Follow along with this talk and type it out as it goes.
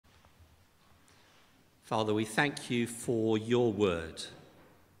Father, we thank you for your word,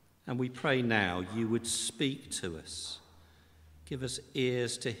 and we pray now you would speak to us. Give us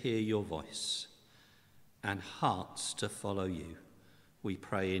ears to hear your voice and hearts to follow you. We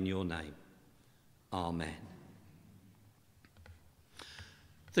pray in your name. Amen.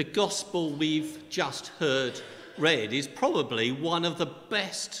 The gospel we've just heard read is probably one of the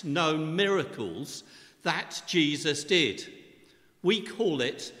best known miracles that Jesus did. We call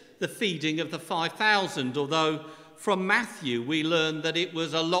it the feeding of the 5,000, although from Matthew we learn that it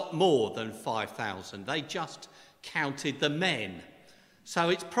was a lot more than 5,000. They just counted the men. So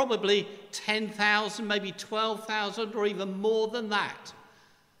it's probably 10,000, maybe 12,000, or even more than that,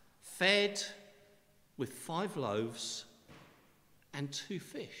 fed with 5 loaves and 2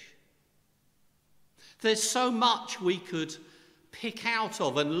 fish. There's so much we could pick out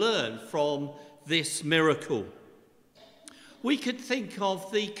of and learn from this miracle. We could think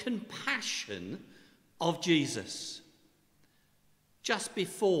of the compassion of Jesus. Just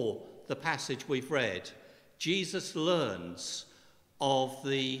before the passage we've read, Jesus learns of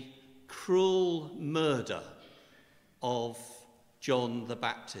the cruel murder of John the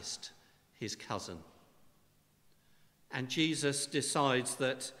Baptist, his cousin. And Jesus decides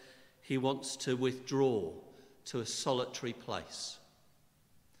that he wants to withdraw to a solitary place.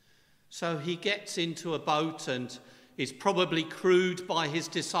 So he gets into a boat and is probably crewed by his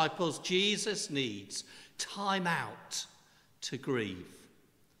disciples. Jesus needs time out to grieve,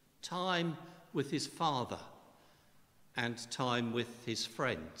 time with his Father and time with his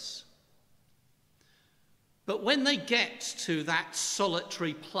friends. But when they get to that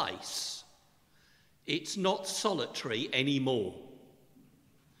solitary place, it's not solitary anymore.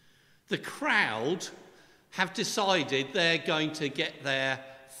 The crowd have decided they're going to get there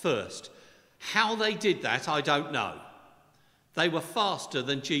first. How they did that, I don't know. They were faster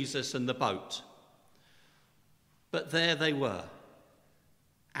than Jesus and the boat. But there they were.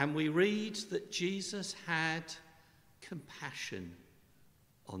 And we read that Jesus had compassion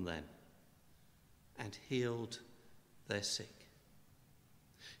on them and healed their sick.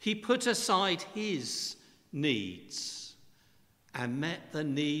 He put aside his needs and met the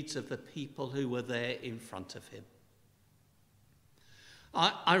needs of the people who were there in front of him.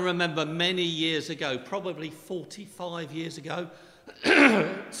 I remember many years ago, probably 45 years ago,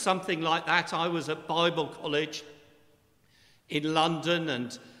 something like that, I was at Bible college in London,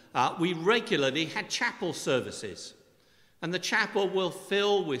 and we regularly had chapel services. And the chapel will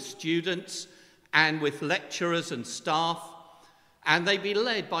fill with students and with lecturers and staff, and they'd be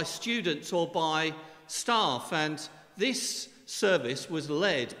led by students or by staff. And this service was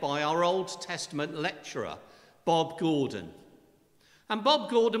led by our Old Testament lecturer, Bob Gordon. And Bob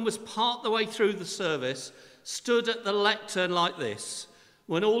Gordon was part the way through the service, stood at the lectern like this,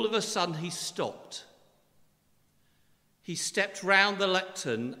 when all of a sudden he stopped. He stepped round the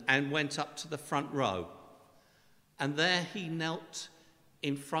lectern and went up to the front row. And there he knelt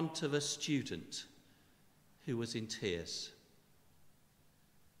in front of a student who was in tears.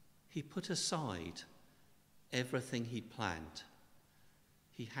 He put aside everything he'd planned.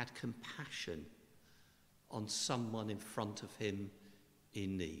 He had compassion on someone in front of him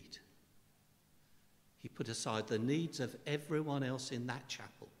in need. He put aside the needs of everyone else in that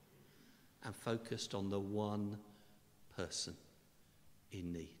chapel and focused on the one person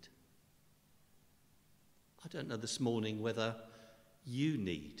in need. I don't know this morning whether you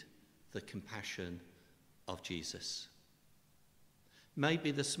need the compassion of Jesus.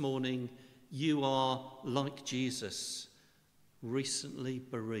 Maybe this morning you are like Jesus, recently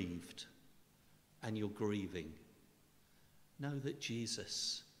bereaved, and you're grieving. Know that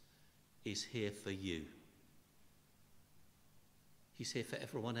Jesus is here for you. He's here for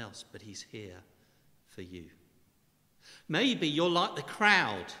everyone else, but he's here for you. Maybe you're like the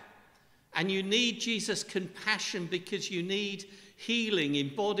crowd and you need Jesus' compassion because you need healing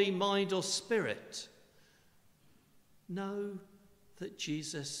in body, mind, or spirit. Know that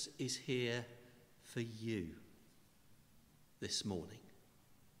Jesus is here for you this morning.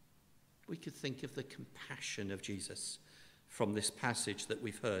 We could think of the compassion of Jesus from this passage that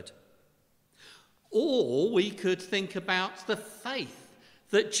we've heard. Or we could think about the faith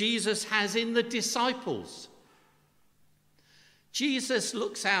that Jesus has in the disciples. Jesus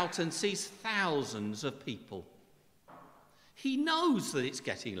looks out and sees thousands of people. He knows that it's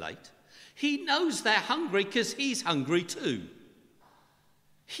getting late. He knows they're hungry because he's hungry too.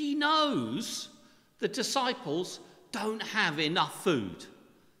 He knows the disciples don't have enough food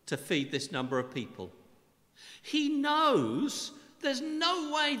to feed this number of people. He knows there's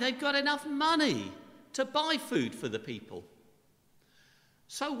no way they've got enough money to buy food for the people.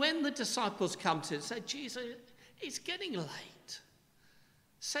 So when the disciples come to him and say, Jesus, it's getting late.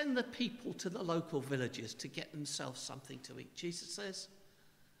 Send the people to the local villages to get themselves something to eat. Jesus says,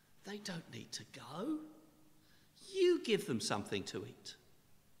 they don't need to go. You give them something to eat.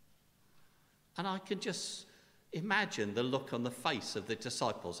 And I can just imagine the look on the face of the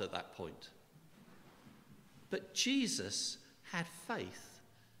disciples at that point. But Jesus had faith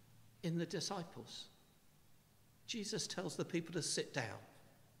in the disciples. Jesus tells the people to sit down.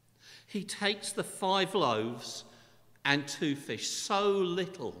 He takes the 5 loaves and 2 fish, so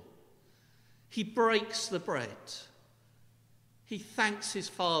little. He breaks the bread. He thanks his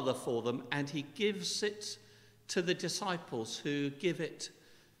Father for them, and he gives it to the disciples, who give it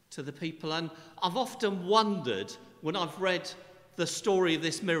to the people. And I've often wondered, when I've read the story of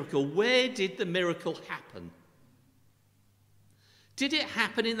this miracle, where did the miracle happen? Did it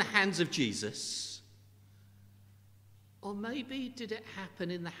happen in the hands of Jesus? Or maybe did it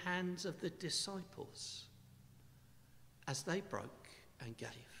happen in the hands of the disciples as they broke and gave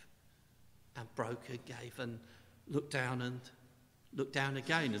and broke and gave and looked down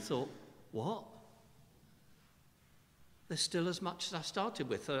again and thought, what? There's still as much as I started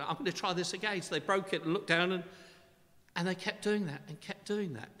with. I'm going to try this again. So they broke it and looked down and they kept doing that and kept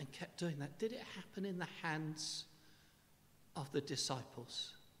doing that and kept doing that. Did it happen in the hands of the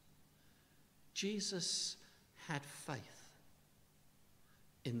disciples? Jesus had faith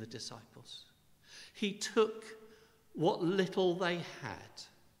in the disciples. He took what little they had,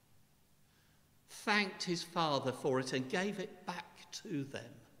 thanked his Father for it, and gave it back to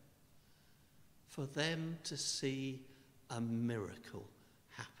them for them to see a miracle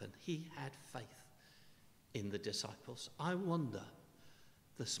happen. He had faith in the disciples. I wonder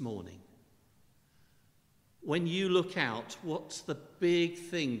this morning, when you look out, what's the big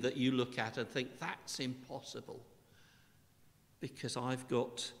thing that you look at and think, that's impossible because I've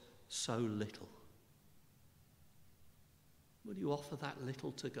got so little? Will you offer that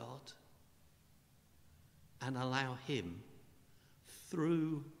little to God and allow him,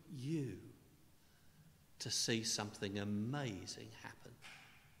 through you, to see something amazing happen?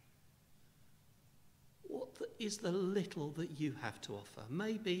 What is the little that you have to offer?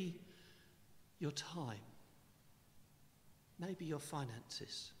 Maybe your time. Maybe your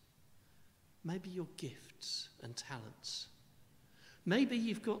finances. Maybe your gifts and talents. Maybe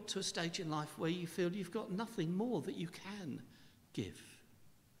you've got to a stage in life where you feel you've got nothing more that you can give.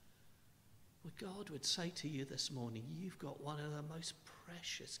 Well, God would say to you this morning, you've got one of the most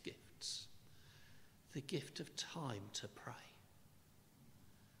precious gifts, the gift of time to pray.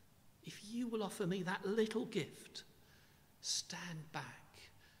 If you will offer me that little gift, stand back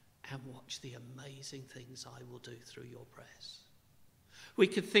and watch the amazing things I will do through your prayers. We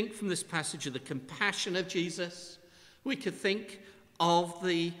could think from this passage of the compassion of Jesus. We could think of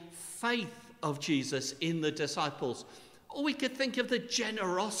the faith of Jesus in the disciples. Or we could think of the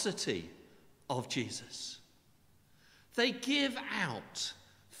generosity of Jesus. They give out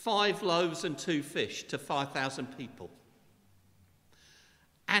 5 loaves and 2 fish to 5,000 people.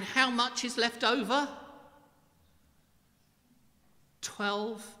 And how much is left over?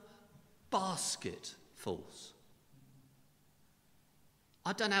 12 basketfuls.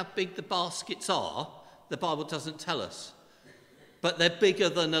 I don't know how big the baskets are. The Bible doesn't tell us. But they're bigger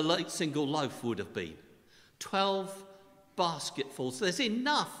than a single loaf would have been. 12 basketfuls. There's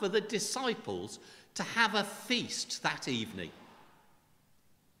enough for the disciples to have a feast that evening.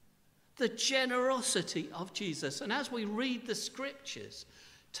 The generosity of Jesus. And as we read the scriptures,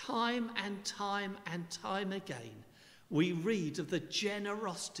 time and time and time again, we read of the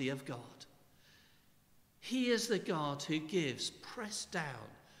generosity of God. He is the God who gives, pressed down,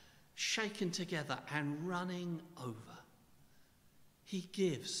 shaken together, and running over. He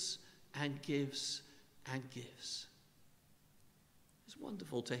gives and gives and gives. It's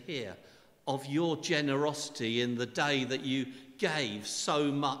wonderful to hear of your generosity in the day that you gave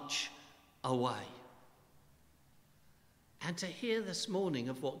so much away. And to hear this morning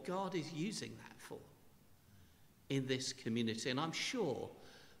of what God is using that for in this community. And I'm sure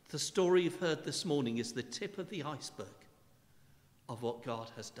the story you've heard this morning is the tip of the iceberg of what God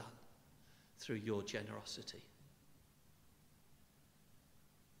has done through your generosity.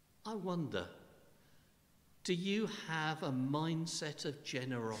 I wonder, do you have a mindset of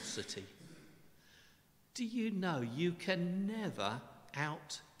generosity? Do you know you can never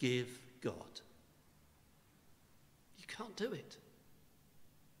outgive God? You can't do it.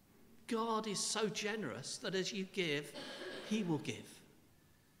 God is so generous that as you give, he will give.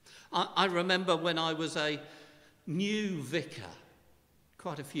 I remember when I was a new vicar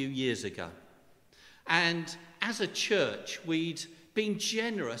quite a few years ago. And as a church, we'd been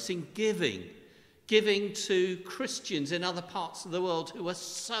generous in giving to Christians in other parts of the world who are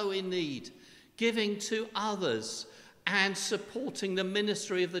so in need, giving to others and supporting the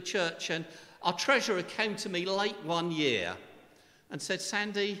ministry of the church. And our treasurer came to me late one year and said,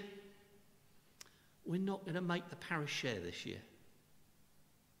 Sandy, we're not going to make the parish share this year.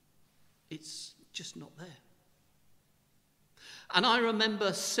 It's just not there. And I remember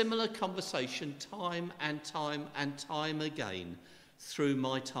a similar conversation time and time again through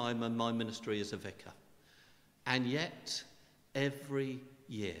my time and my ministry as a vicar. And yet, every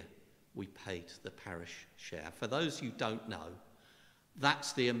year we paid the parish share. For those who don't know,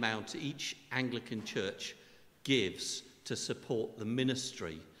 that's the amount each Anglican church gives to support the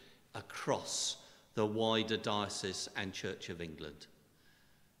ministry across the wider diocese and Church of England.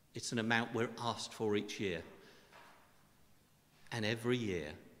 It's an amount we're asked for each year. And every year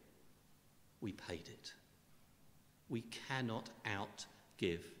we paid it. We cannot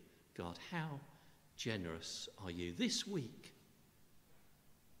outgive God. How generous are you? This week,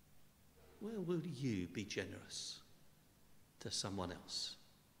 where will you be generous to someone else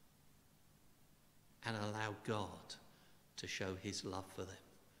and allow God to show his love for them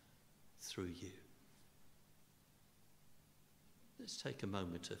through you? Let's take a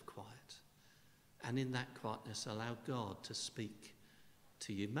moment of quiet. And in that quietness, allow God to speak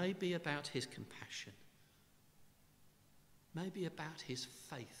to you, maybe about his compassion, maybe about his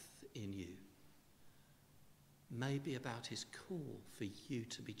faith in you, maybe about his call for you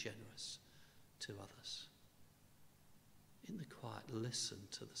to be generous to others. In the quiet, listen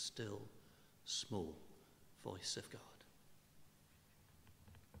to the still, small voice of God.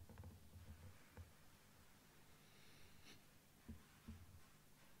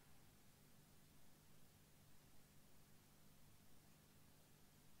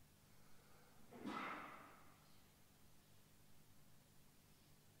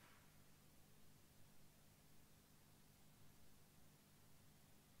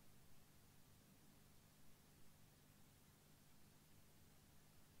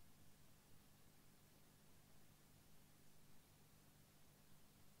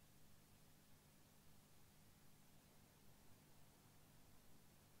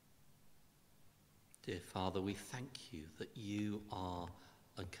 Dear Father, we thank you that you are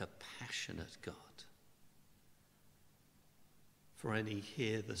a compassionate God. For any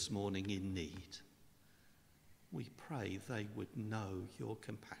here this morning in need, we pray they would know your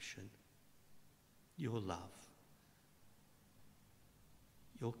compassion, your love,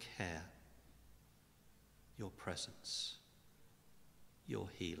 your care, your presence, your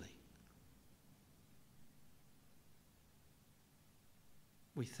healing.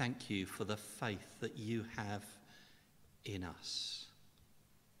 We thank you for the faith that you have in us.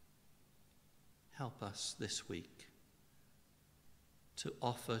 Help us this week to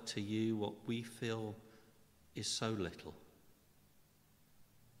offer to you what we feel is so little.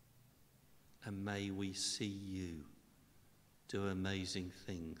 And may we see you do amazing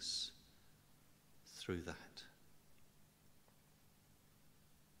things through that.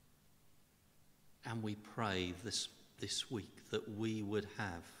 And we pray this week that we would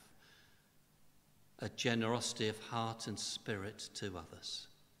have a generosity of heart and spirit to others.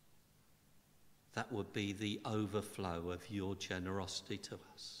 That would be the overflow of your generosity to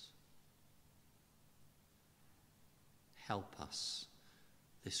us. Help us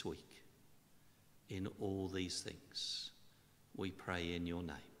this week in all these things. We pray in your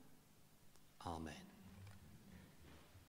name. Amen.